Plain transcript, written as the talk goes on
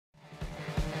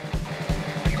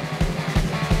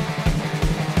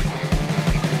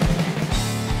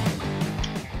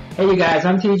Hey you guys,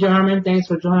 I'm TJ Herman. Thanks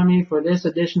for joining me for this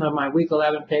edition of my Week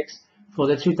 11 picks for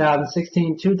the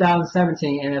 2016-2017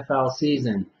 NFL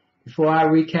season. Before I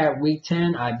recap Week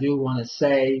 10, I do want to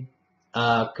say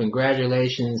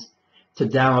congratulations to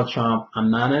Donald Trump. I'm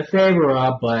not in favor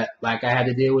of, but like I had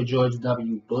to deal with George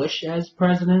W. Bush as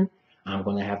president, I'm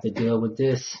going to have to deal with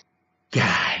this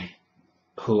guy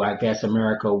who I guess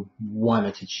America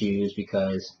wanted to choose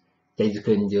because they just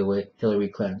couldn't deal with Hillary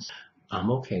Clinton. I'm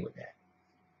okay with that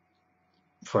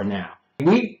for now.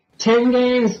 Week 10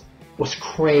 games was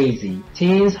crazy.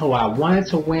 Teams who I wanted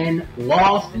to win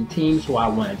lost, and teams who I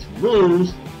wanted to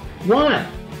lose won.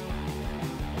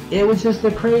 It was just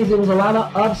it was a lot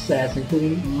of upsets,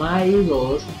 including my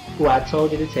Eagles, who I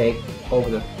told you to take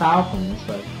over the Falcons,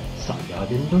 but some of y'all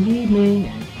didn't believe me,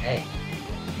 and hey,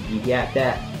 you got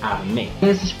that out of me.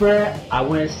 Against the spread, I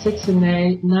went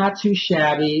 6-8, not too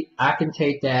shabby. I can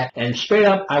take that. And straight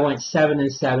up, I went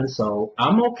 7-7, so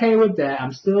I'm okay with that.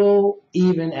 I'm still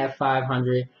even at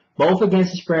 500, both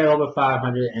against the spread over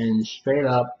 500, and straight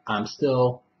up, I'm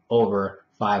still over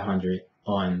 500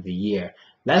 on the year.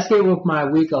 Let's get with my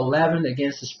Week 11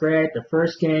 against the spread. The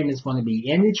first game is going to be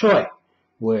in Detroit,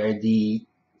 where the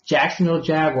Jacksonville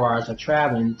Jaguars are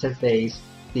traveling to face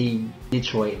the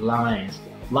Detroit Lions.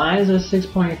 Lions are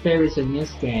 6-point favorites in this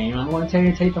game. I'm going to tell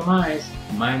you to take the Lions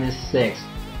 -6.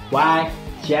 Why?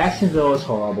 Jacksonville is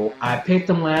horrible. I picked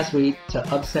them last week to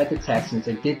upset the Texans.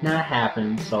 It did not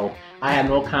happen, so I have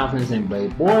no confidence in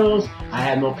Blake Bortles. I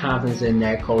have no confidence in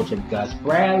that coach of Gus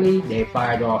Bradley. They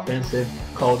fired the offensive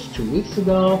coach 2 weeks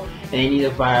ago, and they need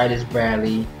to fire this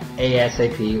Bradley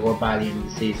ASAP or by the end of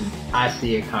the season. I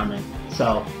see it coming.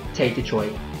 So take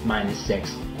Detroit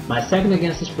 -6. My second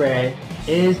against the spread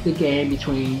is the game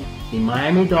between the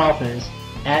Miami Dolphins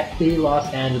at the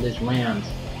Los Angeles Rams.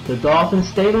 The Dolphins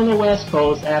stayed on the West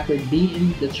Coast after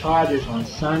beating the Chargers on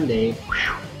Sunday.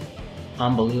 Whew.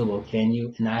 Unbelievable, can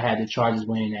you? And I had the Chargers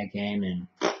winning that game, and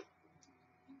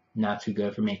not too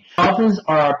good for me. Dolphins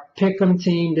are a pick'em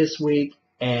team this week,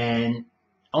 and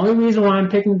only reason why I'm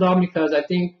picking the Dolphins because I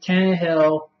think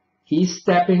Tannehill, he's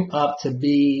stepping up to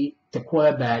be the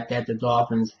quarterback that the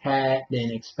Dolphins had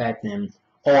been expecting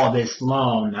all this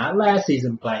long. Not last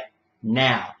season, but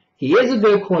now. He is a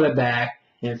good quarterback.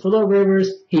 And Phillip Rivers,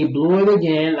 he blew it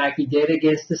again like he did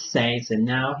against the Saints, and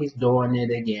now he's doing it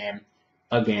again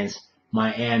against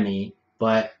Miami.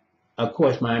 But, of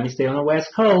course, Miami stayed on the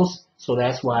West Coast, so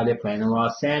that's why they're playing in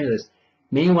Los Angeles.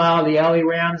 Meanwhile, the LA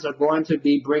Rams are going to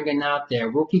be bringing out their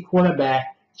rookie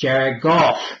quarterback, Jared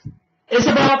Goff. It's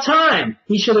about time.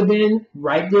 He should have been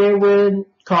right there when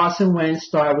Carson Wentz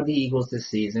started with the Eagles this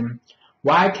season.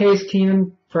 Why Case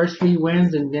Keenum first 3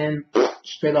 wins and then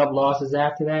straight up losses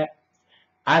after that?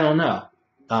 I don't know.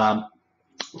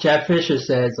 Jeff Fisher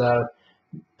says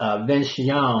Vince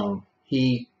Young,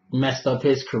 he messed up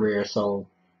his career, so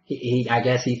I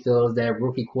guess he feels that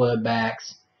rookie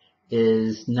quarterbacks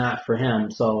is not for him.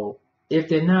 So if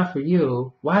they're not for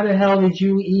you, why the hell did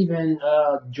you even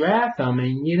draft them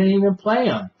and you didn't even play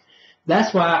them?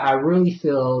 That's why I really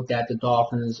feel that the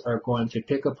Dolphins are going to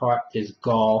pick apart this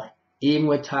Goff. Even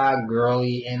with Todd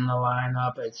Gurley in the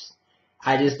lineup,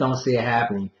 I just don't see it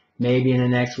happening. Maybe in the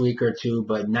next week or two,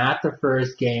 but not the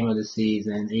first game of the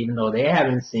season, even though they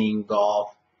haven't seen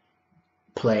Goff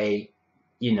play,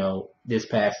 this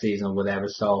past season or whatever.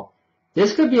 So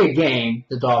this could be a game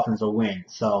the Dolphins will win.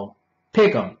 So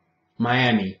pick them.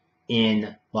 Miami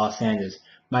in Los Angeles.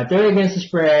 My third against the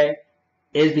spread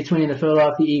is between the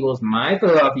Philadelphia Eagles, my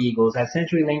Philadelphia Eagles, at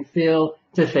CenturyLink Field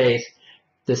to face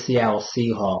the Seattle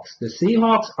Seahawks. The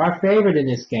Seahawks are favored in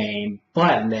this game,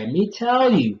 but let me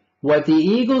tell you what the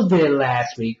Eagles did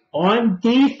last week on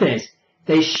defense.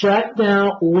 They shut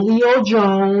down Julio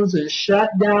Jones and shut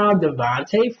down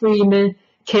Devontae Freeman.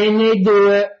 Can they do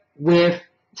it with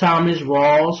Thomas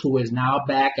Rawls, who is now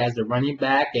back as the running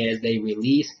back as they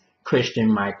release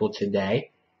Christian Michael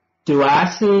today? Do I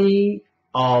see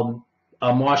a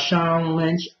Marshawn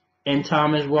Lynch and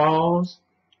Thomas Rawls?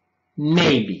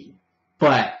 Maybe.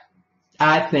 But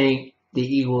I think the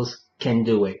Eagles can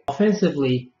do it.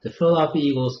 Offensively, the Philadelphia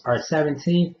Eagles are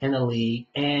 17th in the league,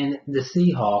 and the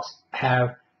Seahawks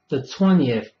have the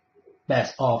 20th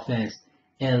best offense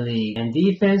in the league. And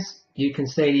defense, you can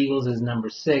say the Eagles is number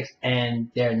 6, and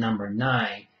they're number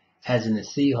 9, as in the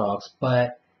Seahawks.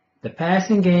 But the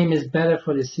passing game is better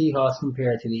for the Seahawks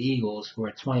compared to the Eagles, who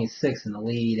are 26th in the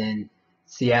lead, and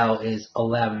Seattle is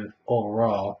 11th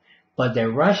overall. But their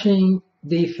rushing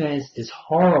defense is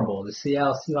horrible. The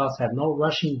Seattle Seahawks have no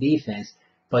rushing defense,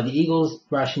 but the Eagles'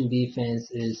 rushing defense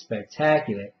is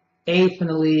spectacular. 8th in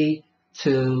the league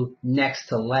to next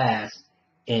to last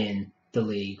in the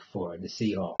league for the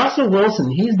Seahawks. Russell Wilson,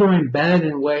 he's doing better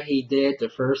than what he did the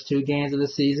first 2 games of the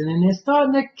season, and it's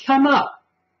starting to come up.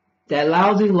 That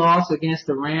lousy loss against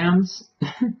the Rams,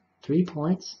 3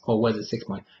 points, or was it 6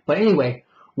 points? But anyway,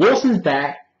 Wilson's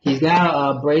back. He's got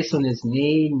a brace on his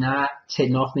knee,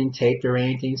 nothing taped or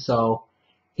anything, so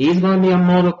he's going to be a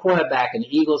motor quarterback, and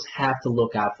the Eagles have to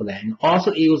look out for that. And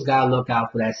also, Eagles got to look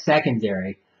out for that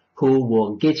secondary, who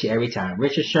will get you every time.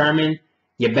 Richard Sherman,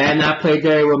 you better not play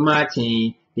dirty with my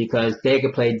team, because they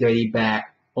could play dirty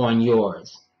back on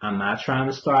yours. I'm not trying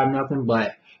to start nothing,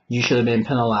 but you should have been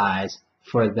penalized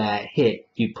for that hit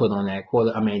you put on that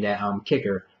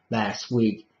kicker last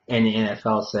week, and the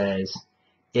NFL says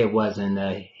it wasn't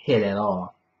a hit at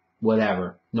all.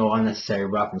 Whatever. No unnecessary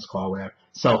roughness call, whatever.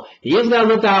 So, you just got to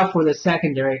look out for the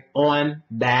secondary on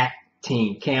that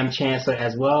team. Cam Chancellor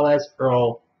as well as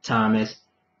Earl Thomas.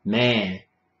 Man,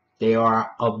 they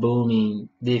are a booming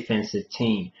defensive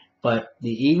team. But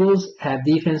the Eagles have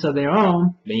defense of their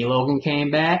own. Benny Logan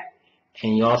came back.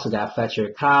 And you also got Fletcher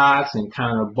Cox and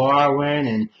Connor Barwin.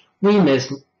 And we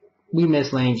miss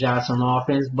Lane Johnson on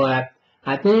offense. But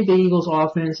I think the Eagles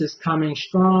offense is coming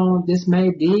strong. This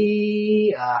may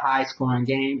be a high-scoring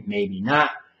game. Maybe not.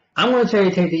 I'm going to tell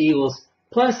you to take the Eagles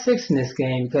 +6 in this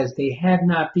game because they have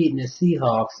not beaten the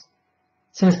Seahawks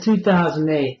since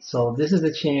 2008. So this is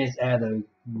a chance at a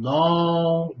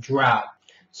long drought.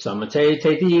 So I'm going to tell you to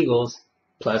take the Eagles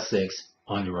 +6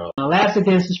 on the road. Now, last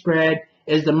against the spread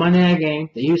is the Monday night game,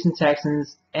 the Houston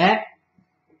Texans at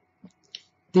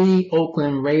the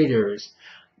Oakland Raiders.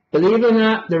 Believe it or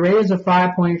not, the Raiders are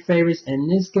 5-point favorites in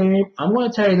this game. I'm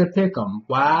going to tell you to pick them.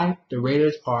 Why? The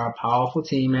Raiders are a powerful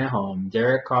team at home.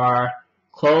 Derek Carr,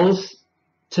 close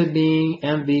to being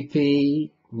MVP.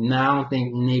 Now, I don't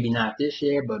think maybe not this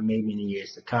year, but maybe in the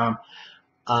years to come.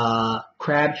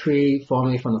 Crabtree,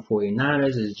 formerly from the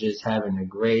 49ers, is just having a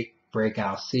great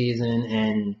breakout season.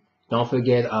 And don't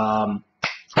forget,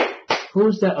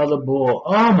 who's the other bull?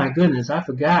 Oh, my goodness, I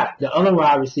forgot. The other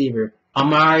wide receiver,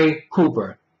 Amari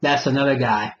Cooper. That's another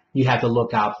guy you have to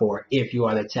look out for if you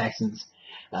are the Texans.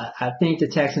 I think the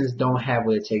Texans don't have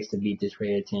what it takes to beat this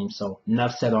Raider team, so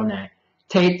enough said on that.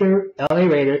 Take the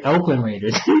Oakland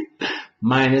Raiders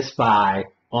 -5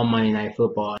 on Monday Night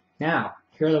Football. Now,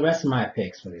 here are the rest of my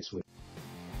picks for this week.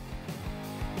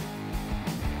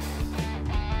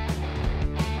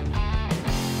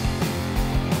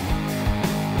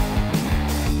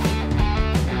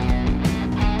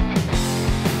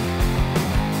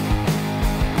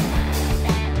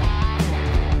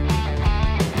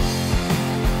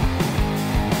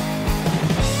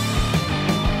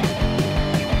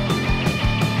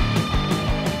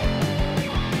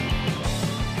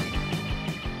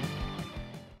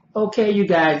 Okay, you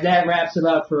guys, that wraps it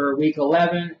up for Week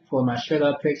 11 for my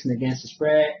straight-up picks and against the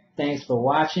spread. Thanks for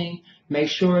watching. Make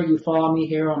sure you follow me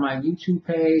here on my YouTube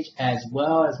page as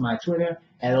well as my Twitter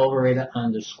at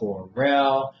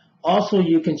overrated_rel. Also,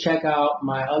 you can check out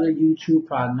my other YouTube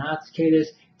Prognosticators.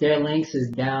 Their links is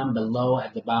down below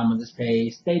at the bottom of this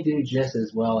page. They do just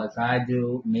as well as I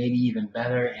do, maybe even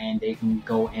better, and they can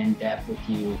go in depth with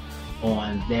you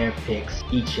on their picks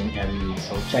each and every week.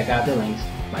 So check out the links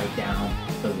right down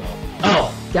below.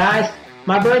 Oh, guys,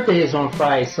 my birthday is on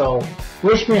Friday, so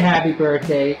wish me a happy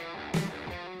birthday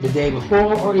the day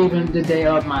before or even the day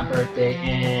of my birthday.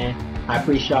 And I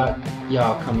appreciate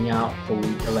y'all coming out for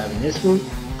Week 11 this week.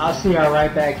 I'll see y'all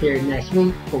right back here next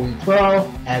week for Week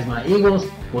 12 as my Eagles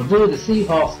will do the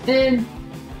Seahawks in.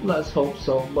 Let's hope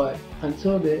so, but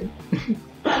until then,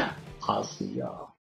 I'll see y'all.